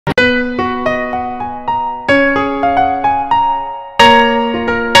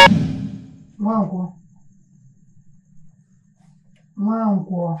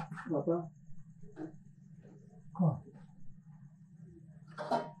Uncle. Papa. Come.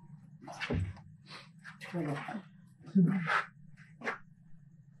 Sit down.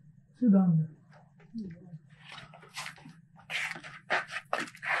 Sit down.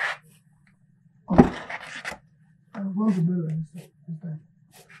 I'm going to bed this time.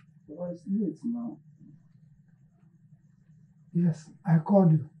 Why is it now? Yes, I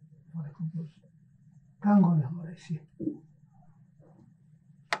called you for the conclusion. Thank God I'm already here.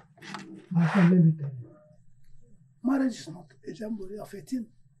 My friend, let me tell you. Marriage is not a jamboree of 18.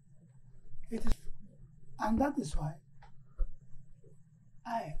 It is, and that is why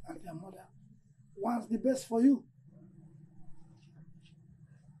I and your mother want the best for you.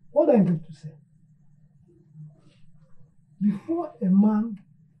 What I'm going to say, before a man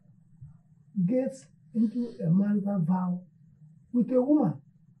gets into a marital vow with a woman,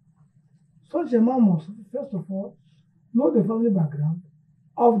 such a man must, first of all, know the family background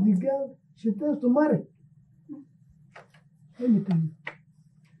of the girl she intends to marry. Let me tell you,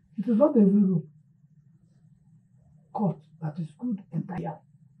 it is not every rule court that is good entire.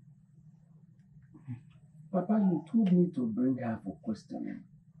 Papa, you told me to bring her for questioning,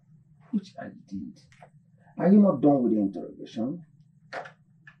 which I did. Are you not done with the interrogation?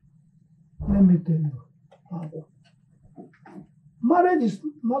 Let me tell you, Uncle. Marriage is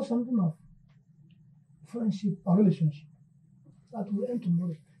not something of friendship or relationship that will end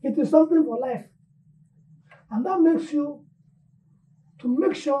tomorrow. It is something for life. And that makes you to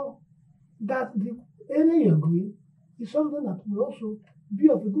make sure that the area you're going is something that will also be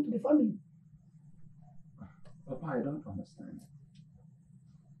of a good to the family. Papa, I don't understand.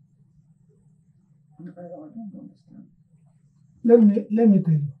 I don't understand. Let me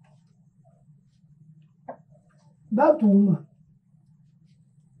tell you. That woman,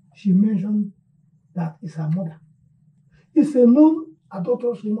 she mentioned that is her mother. It's a known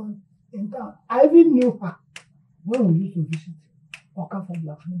adulterous woman in town. I even knew her when we used to visit or come from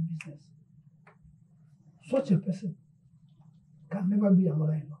blacksmith business. Such a person can never be a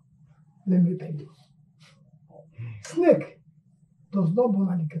mother-in-law. Let me tell you. Snake does not burn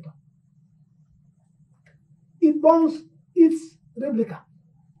alligator. It burns its replica.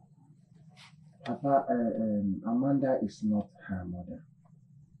 Papa, Amanda is not her mother.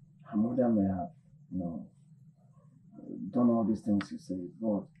 Her mother may have, done all these things you say,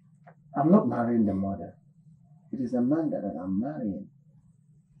 but I'm not marrying the mother. It is Amanda that I'm marrying.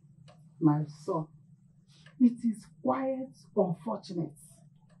 My son, it is quite unfortunate.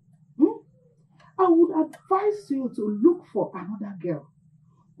 I would advise you to look for another girl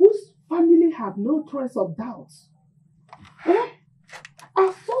whose family have no trace of doubt.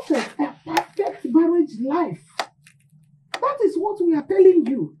 As such as a perfect marriage life. That is what we are telling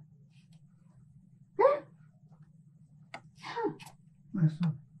you. My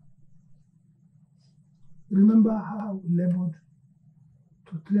son, remember how we labored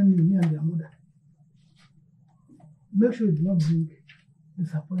to train you, me and your mother. Make sure you do not bring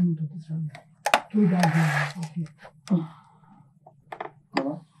disappointment to this family. Do that girl, okay?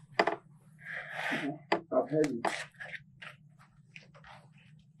 Mama, I've heard you.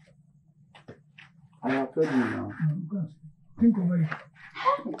 I have heard you now. Think over it.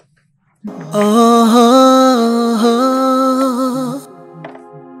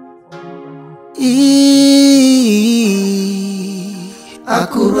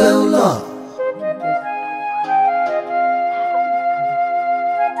 Akurela.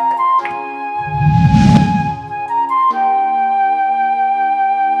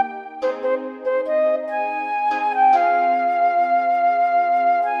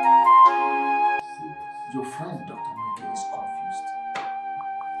 Your friend, Dr. Michael, is confused.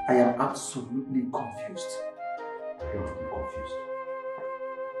 I am absolutely confused. You don't have to be confused.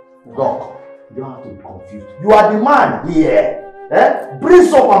 Doc, you don't have to be confused. You are the man here.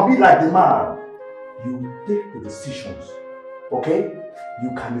 Brace up and be like the man. You take the decisions. Okay? You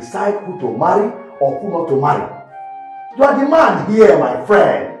can decide who to marry or who not to marry. You are the man here, my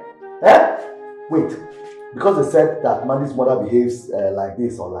friend. Wait. Because they said that Mandy's mother behaves like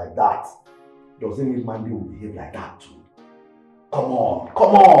this or like that, doesn't mean Mandy will behave like that too. Come on,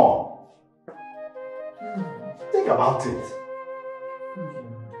 come on. Think about it.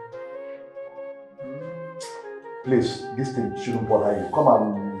 Please, this thing shouldn't bother you. Come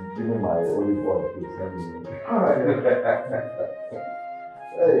and give me my olive oil, please. Alright.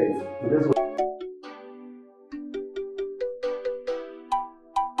 Hey, today's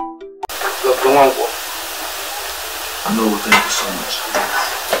Dr. Wango, I know, thank you so much.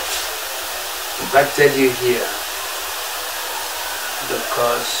 Invited you here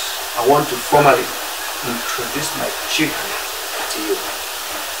because I want to formally introduce my children to you.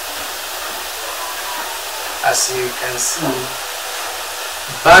 As you can see,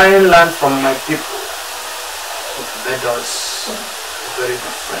 buying land from my people made us very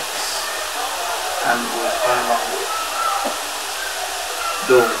good friends, and we've gone a long way.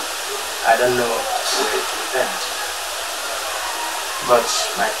 Though I don't know where it will end, but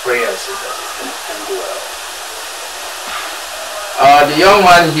my prayers is that it will end well. The young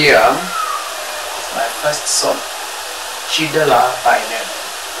man here is my first son, Chidela by name,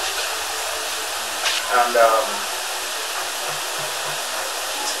 and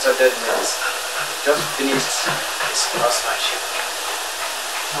he studied medicine. Just finished his craftsmanship.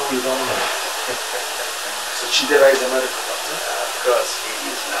 No, you don't know. So Chidera is a medical doctor? Of course,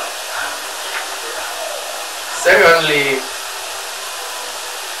 he is now. Secondly,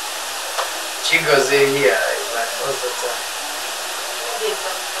 Chigoze here is my first daughter.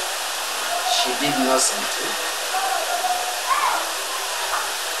 She did nursing too.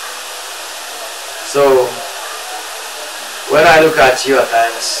 So, when I look at you at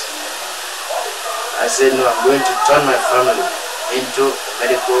times, I said, no, I'm going to turn my family into a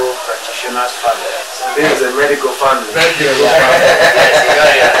medical practitioner's family. So this is a medical family. Medical family. Yes, you got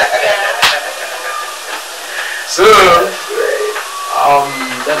it. So,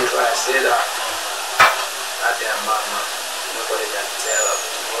 that is why I said that at their mama, nobody can tell of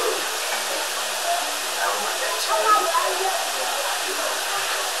tomorrow. I want them to know.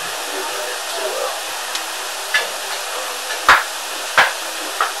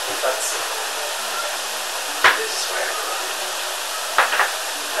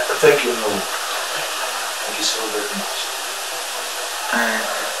 Thank you, no. Thank you so very much.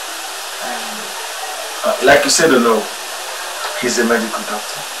 Like you said, no, he's a medical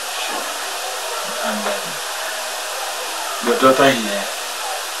doctor. Sure. And your daughter here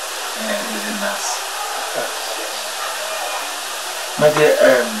is a nurse. My dear,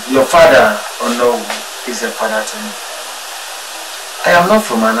 your father, no, is a father to me. I am not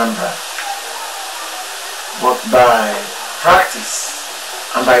from Anambra, but by practice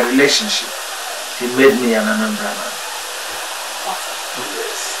and by relationship, he made me an Anambra man.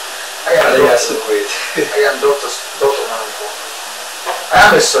 Yes. I am Dr. Mango.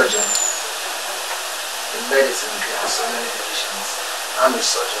 I am a surgeon. In medicine, there are so many divisions. I'm a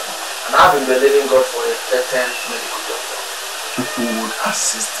surgeon. And I've been believing God for a 10th medical doctor who would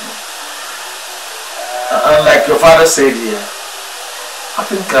assist me. And like your father said here, I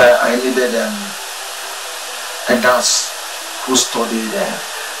think I needed a nurse who studied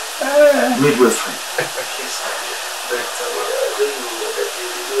midwifery. But do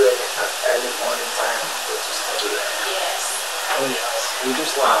you any morning time to study? Yes. Oh yes. You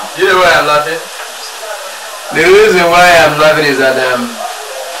just wow. You know why I'm laughing? The reason why I'm laughing is that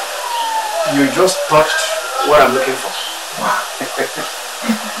you just touched what I'm looking for. Wow.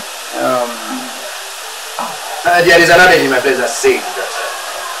 There is another in my place that says that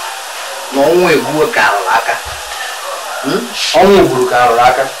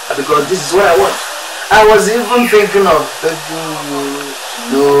because this is what I want. I was even thinking of begging you to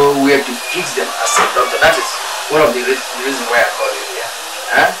know where to fix them as a doctor. That is one of the reasons why I called you here.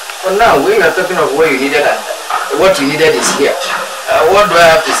 But now we are talking of what you needed and what you needed is here. What do I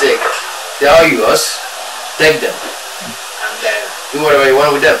have to say? They are yours. Take them and then do whatever you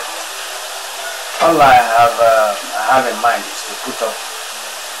want with them. All I have in mind is to put up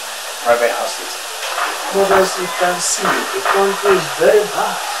a private hospital. But as you can see, the country is very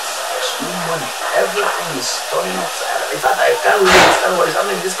bad. There's no money. Everything is turning upside. In fact, I can't really understand what is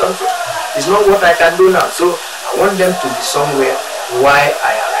happening in this country. It's not what I can do now. So I want them to be somewhere while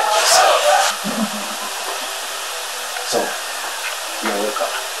I arrange myself. So, you're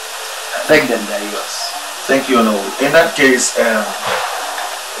welcome. Take them, they're yours. Thank you, no. In that case,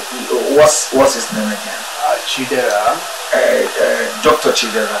 what's his name again? Chidera. Dr.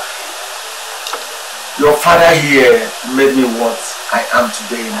 Chidera. Your father here made me what I am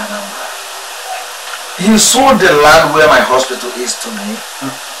today in Anambra. He sold the land where my hospital is to me.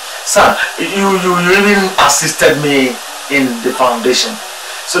 Sir, you even assisted me in the foundation.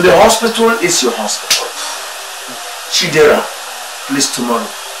 So the hospital is your hospital. Chidera, please tomorrow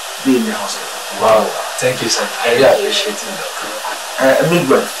be in the hospital. Wow, thank you, sir. I really appreciate it, doctor.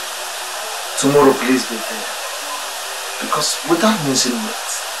 Midwife, tomorrow please be there. Because without missing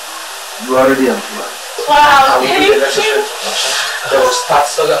words, you are already employed. Wow, thank you. They will start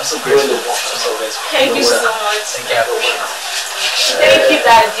I'm so grateful. Thank you so much. Thank you, I appreciate it. Thank you,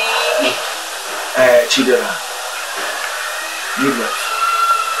 Daddy. Chidera, midwife,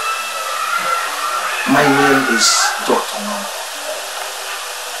 my name is Dr. Man.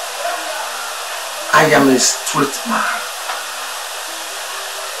 I am a street man.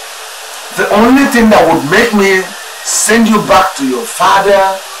 The only thing that would make me send you back to your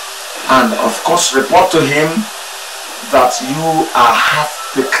father and of course report to him that you are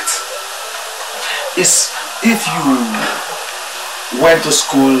half-baked is if you went to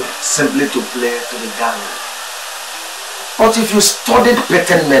school simply to play to the gang. But if you studied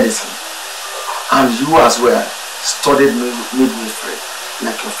patent medicine and you as well studied midwifery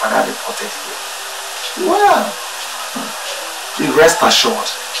like your father reported here, well, be rest assured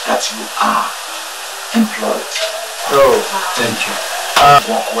that you are employed. Oh, thank you.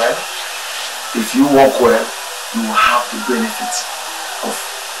 Work well. If you work well, you will have the benefit of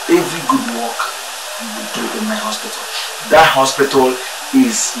every good work you will do in my hospital. That hospital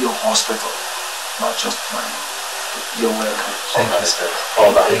is your hospital, not just mine. You're welcome. Thank you, sir.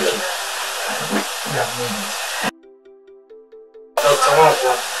 All that. Thank you. Dr.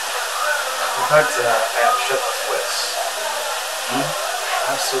 Wangwa, in fact, I am short of words. I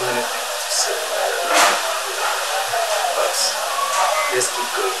have so many things to say. But let's keep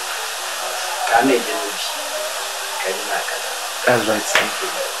going. That's right, thank you.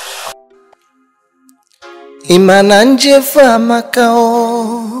 Imana njefu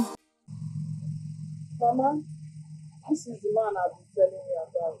amakao. Mama, this is the man I've been telling you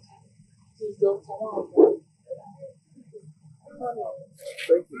about. He's Dr. Wangwa.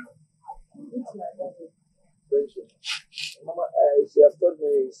 Thank you. It's my mother. Thank you. Mama, she has told me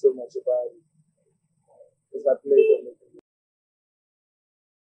so much about it. It's a pleasure meeting you.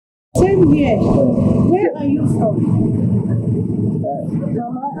 Same here. Where are you from?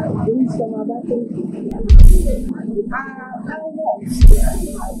 Mama, who is from Abakaliki? I what?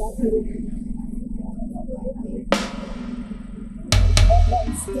 Abakaliki.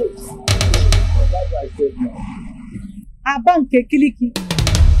 States. That's why I said no. Abanke Kiliki.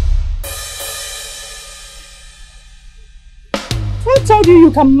 Who told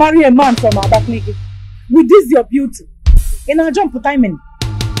you can marry a man from Abakaliki? With this your beauty? In our jump timing.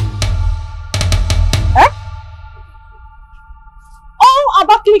 All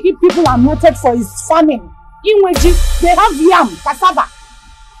Abakaliki people are noted for his farming. In which they have yam, cassava.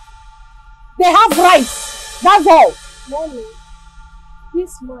 They have rice. That's all. Mommy,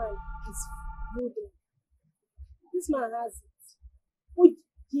 this man is loaded. This man has it.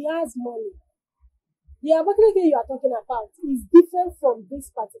 He has money. The Abakaliki you are talking about is different from this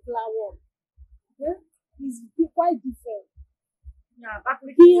particular one. Yeah? It's quite different. Yeah,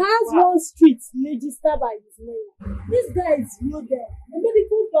 he has one street registered by his name. This guy is loaded. A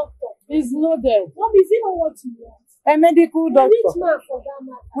medical doctor. He's loaded. Mommy, is he know what you want? A medical doctor. A rich man for that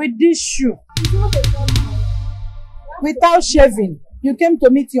matter. With this shoe. He's not a dumb man. Without shaving, you came to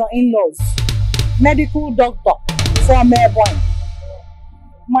meet your in-laws. Medical doctor from Melbourne.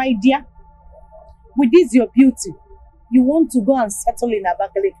 My dear, with this your beauty, you want to go and settle in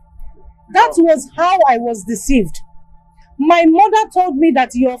Abakaliki. That was how I was deceived. My mother told me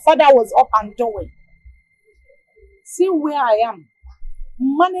that your father was up and doing. See where I am,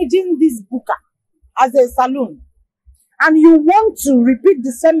 managing this buka as a saloon. And you want to repeat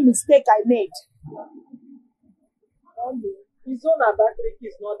the same mistake I made. His own Abakaliki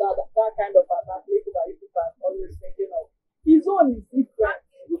is not that kind of Abakaliki that you people are always thinking of. His own is different.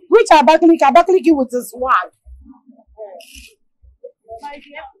 Which Abakaliki? Abakaliki with the swag. My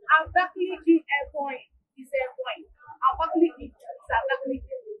dear, Abakaliki point is a point. Abakaliki is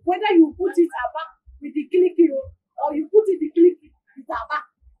Abakaliki. Whether you put it with the kiliki or you put it the kiliki with Abak,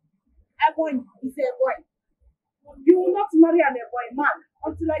 a point is a point. You will not marry an boy man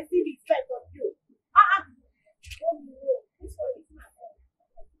until I see the effect of you.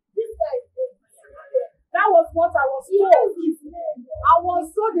 That was what I was told. I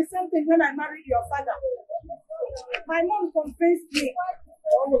was told the same thing when I married your father. My mom convinced me.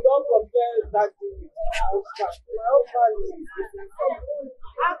 Mom, don't compare that to my husband. My husband is different from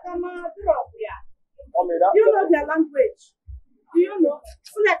Do you know their language? Do you know?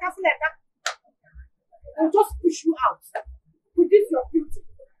 They'll just push you out. With this your beauty.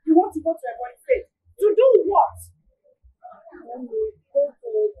 You want to go to a boy's state. To do what?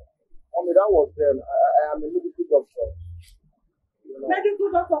 Mommy, that was them. I am a medical doctor. You know. Medical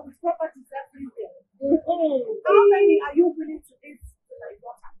doctor with properties everything. How many are you willing to give to my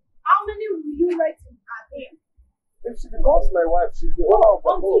daughter? How many will you write in her name? If she becomes my wife, she's the owner of the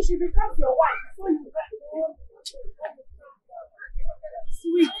home. Until she becomes your wife, before you write.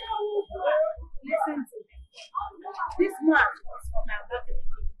 Sweet. Listen to me. This man is from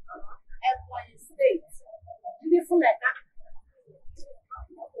Abakaliki, Ebonyi State. Beautiful like that.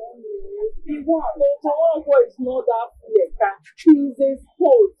 He won. Dr. Wangwa is not that clear. He is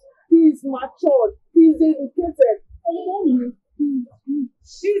exposed. He is matured. He is educated. And mommy,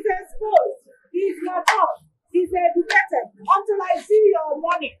 He's exposed. He's not up. He's educated. Until I see your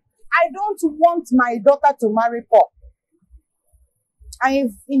money. I don't want my daughter to marry Paul.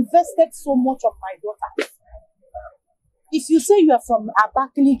 I've invested so much of my daughter. If you say you are from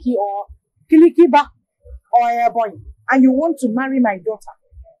Abakaliki or Kilikiba or Airboy and you want to marry my daughter,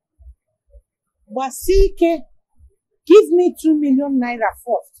 Basike, give me 2 million naira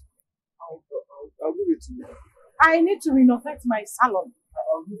first. I'll give it to you. I need to renovate my salon.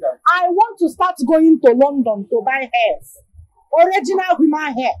 I'll do that. I want to start going to London to buy hairs. Original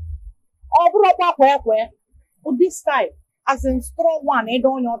human hair. Or this type, as in straw one, I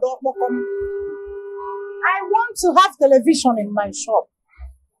want to have television in my shop.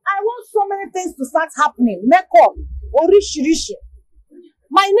 I want so many things to start happening. Makeup, rishi.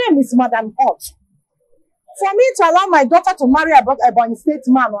 My name is Madam Hot. For me to allow my daughter to marry a Bonny State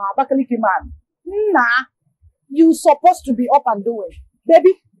man or a Abakaliki man, nah, you supposed to be up and doing.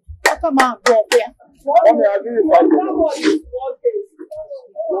 Baby, come on, go there.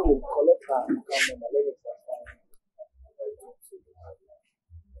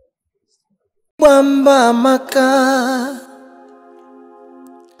 Mwamba maka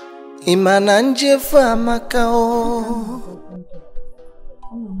imana njefa makao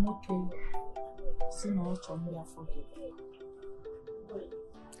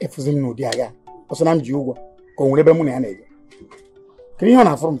efuzim no di aga osona mji ugwo ko nwere be mu na ya na-eje kiri ihe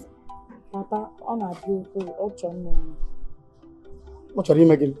na afọ m papa ọ na-abịa okwu ọ chọrọ nne m ọ chọrọ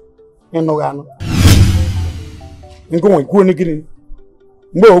ime gịnị ịnụghị anụ nke nwe kwuo ni gịnị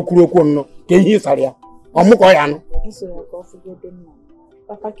mgbe o kwuru okwu nnụ ka ihe ịsara ya ọmụkọ ya anụ nsoro ka ọ fụgodo nna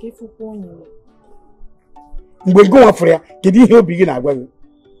papa ka ifukwu onye mgbe gị nwafụrụ ya kedu ihe obi gị na-agwa gị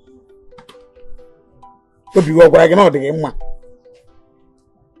obi gị ọ gwara gị na ọ dị gị mma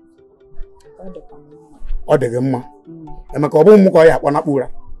ọ dị gị mma emeka ọ bụ ụmụ ka ọ ya akpọ na kpụra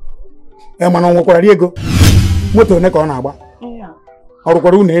mana ọ nwekwara ego moto one ka ọ na-agba ọ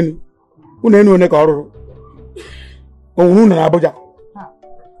rụkwara ụlọ enu one ka ọ rụrụ o nwere ụlọ na Abuja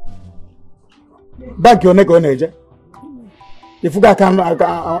bankị one ka ọ na-eje ifuga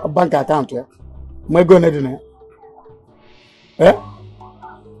bank akaụntụ ya ma ego one dị na ya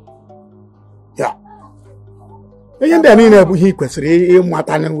ihe ndị a niile bụ ihe ị kwesịrị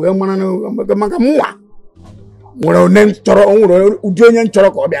ịmata wee mara maka mụnwa nwere ụdị onye nchọrọ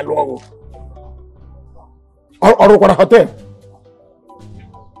ka ọ bịa lụọ ọgụ ọ rụkwara họteelụ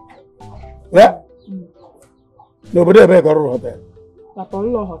n'obodo ebe ka ọ rụrụ họteelụ papa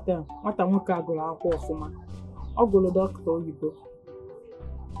ụlọ họteelụ nwata nwoke a gụrụ akwụkwọ ọfụma ọ gụrụ dọkịta oyibo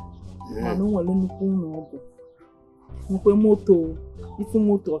mana o nwere nnukwu ụlọ ọgwụ nwekwe moto ifu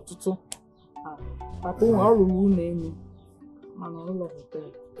moto ọtụtụ papa ọ rụrụ ụlọ elu mana ụlọ họteelụ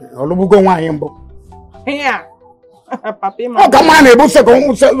ọlụbugo nwaanyị mbụ ọ ka mma na-ebu sekọnd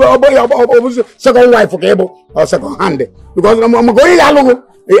wife ka ịbụ sekọnd hand because maka onye ga-alụghị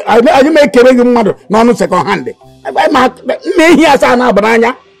anyị ma ekere gị mmadụ n'ọnụ sekọnd hand nne ehi asaa na-aba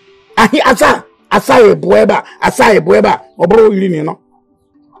n'anya ahị asaa ebu ebe a ọ bụrụ 14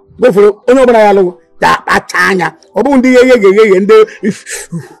 gofere onye ọbụla ya alụghị ga-akpacha anya ọ bụrụ ndị eghe ndị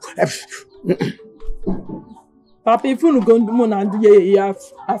papa ifunugo mụ na ndị ya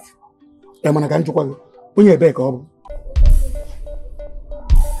afọ ya mana ka njikwa gị onye ebe ka ọ bụ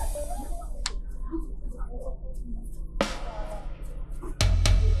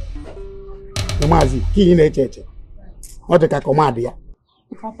maazị ka ị na-eche eche ọ dị ka kọmadị ya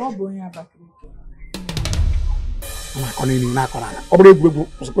papa ọ bụ onye Abakaliki na-akọ n'elu na-akọ n'ala ọ bụrụ egwuregwu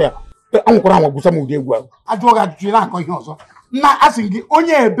ụsịkwa ya anwụkwara anwa gwụsa m ụdị egwu ahụ ajụọ gị ajụjụ na-akọ ihe ọzọ nna asị gị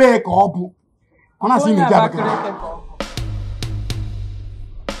onye ebee ka ọ bụ ọ na-asị na-eji Abakaliki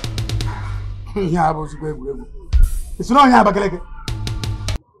ihe a bụ ozugbo egwuregwu esi na onye Abakaliki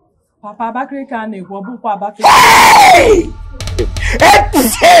papa Abakaliki a na-egwu ọ bụkwa Abakaliki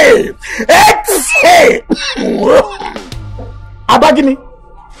aba gịnị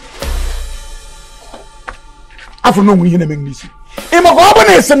afọ n'onwe ihe na-eme n'isi ịmaka ọ bụ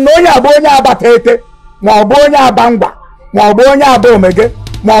na esi na onye abụ onye Aba Tete ma ọ bụ onye Aba Ngwa ma ọ bụ onye Aba Omege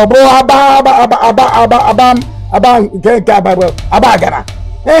ma ọ bụ aba nke Aba Agana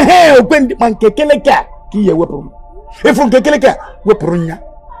okwe ndị ma nke keleke a ka ihe wepụrụ ịfụ nke keleke a wepụrụ nya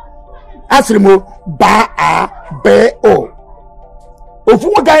asịrị m BABO ofu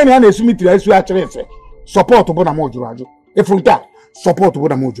nwoke anyị na ya na-esu mitiri esu achịrị ese sọpọtụ bụ na m jụrụ ajụ ịfụ nke a sọpọtụ bụ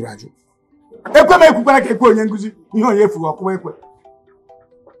na m jụrụ ajụ ekwe m ekwukwara ka ekwe onye nkụzi ihe onye efughị ọkụwa ekwe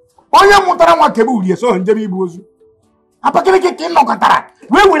onye mụtara nwa kebe uri eso njebe ibu ozu Abakaliki ka ị nọkọtara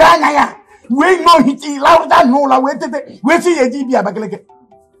wee were anya ya wee n'ohicha ịlarụta n'ụlọ wee tete wee si ya eji ibi Abakaliki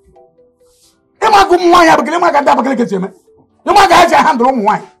ịmagụ ụmụ nwaanyị Abakaliki maka ndị Abakaliki si eme You might have handle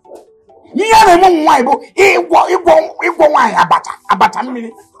wine. You have a wine, equal wine, about a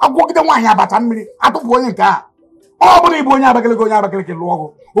minute. I'll walk the wine about a minute. I don't want a car. All but you have a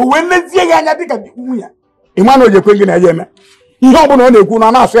logo. When let's see, I think I Emmanuel, you're thinking, I am. You don't know the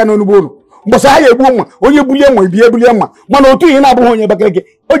Kuna, say no bull. But I a woman, or you bullion will be able to one or two in Abu Bakaki,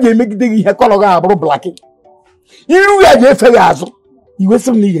 or you make the color about blacking. You are your fair. You will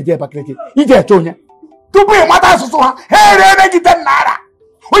some need a Jabakaki. You get Tonya. To be what I saw, hey, make it nada.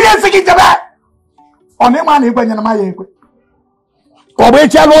 We are thinking about on the money when you're my equal. Or wait,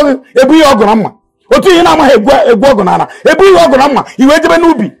 Chalon, a biograma. What do you know? A Gorgonana, a biograma. You wait a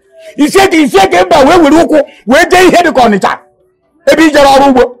nubi. He said, but where we look, where they had a conita. A big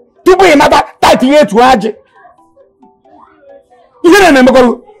over. To be another 30 years to Raji. You didn't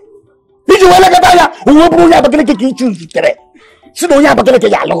remember. Did you want to get who will bring up a clicky choose today? So don't have a clicky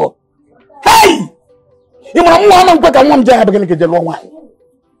yellow. Hey! You want one quick and one jab against the long one.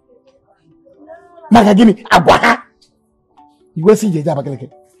 Magagini, Abaha. You will see the Jabakaki.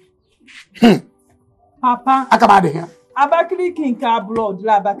 Papa, I come out of here. Abakiliki nka blood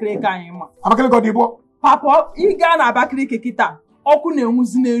la Abakaliki anyima. Abakaliki odibo. Papa, iga na Abakaliki kita. Oku na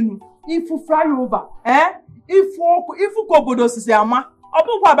enwuzi n'enu. Ifu flyover, ifu ko obodo sisi ama.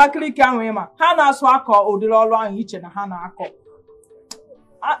 Ọbụkwa Abakaliki anyima. Ha na-asụ akọ ụdịrị ọrụ ahụ iche na ha na-akọ.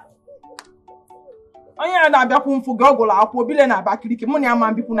 Onye na-abịakwu mfu ga ọgụlụ akwụkwọ bile na Abakaliki. Mụ na ya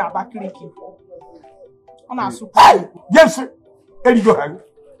ma mbipụ na Abakaliki. Ọ na-asụ. Yes, erigo ha.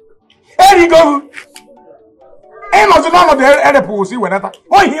 Erigo. Enozi no de erepu si wedata.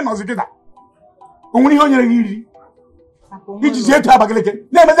 O hi nozi kita. Onwuni ho nyere iri. Iji je tu Abakaliki.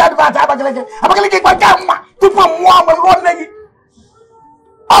 Na me za Abakaliki. Abakaliki kwa jamma. Tupu mu ama ro negi.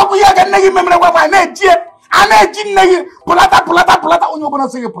 Ogu ya ga negi memre wa na ejie. Ana eji negi pulata onye obona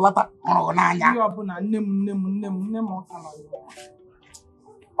se pulata. Ono na anya. Yo bụ na nne m ọkala.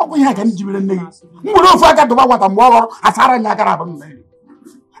 Ogu ya ga njibere negi. Mburu ofu aka doba wata mgbe ọrụ asara nya akara abụ mmeri.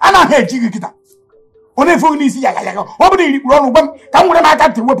 Ana ha eji gị kita. Onye fo ni isi yaga. Obodo iri kpuru ọrụ gbam ka nwere m aka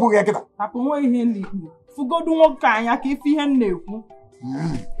ntị wepụ ya kita. Papa nwe ihe nlikwu. Fugodu nwoke anya ka ife ihe na-ekwu.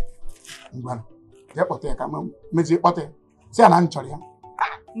 Ngwa. Ya kpọta ya ka mezi kpọta. Si ana nchọrọ ya.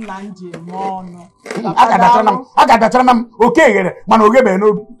 Nna nje m ọnụ. Aga dachara na m oke eghere mana ogebe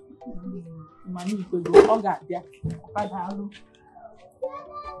n'obi. Mana ikwedo ọ ga-abịa. Padalụ.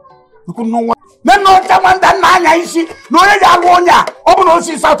 Neno chamanda na anya isi na onye ga-alụ onye a ọ bụ na o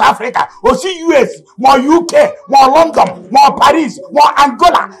si South Africa, o si US, ma UK, ma London, ma Paris, ma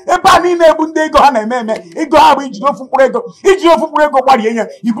Angola. Ebe a niile ebu ndị ego ha na-eme ego ha bụ iji ofu mkpụrụ ego gbarie nye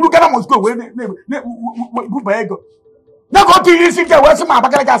iburu gara Moscow wee buba ego. Na ka otu isi nke wee sị ma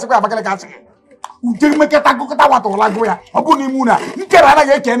Abakaliki asị uche mmekọta akụkọta nwatụrụla gụ ya ọ bụ n'ime unu a nkere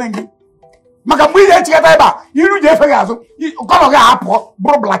anaghị ekene gị maka mgbe ị na-echikọta ebe a iru ji efe gị azụ kọlọ gị apụọ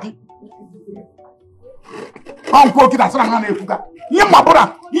bụrụ blaki ọnkwo kita sị na ha na-ekwuka ihe mmapụra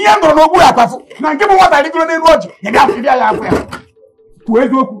ihe ndụrụ n'okpuru akpafu na nke bụ nwata rigoro n'elu ọjị ịbịa ya afọ ya kwuo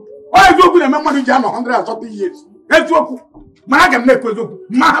eziokwu eziokwu na-eme mmadụ ji anọ 100 years eziokwu mana aga m na-ekwu eziokwu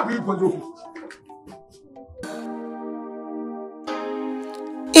mma ha bụ ikwu eziokwu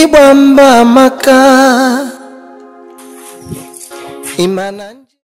Igba mba amaka. Imana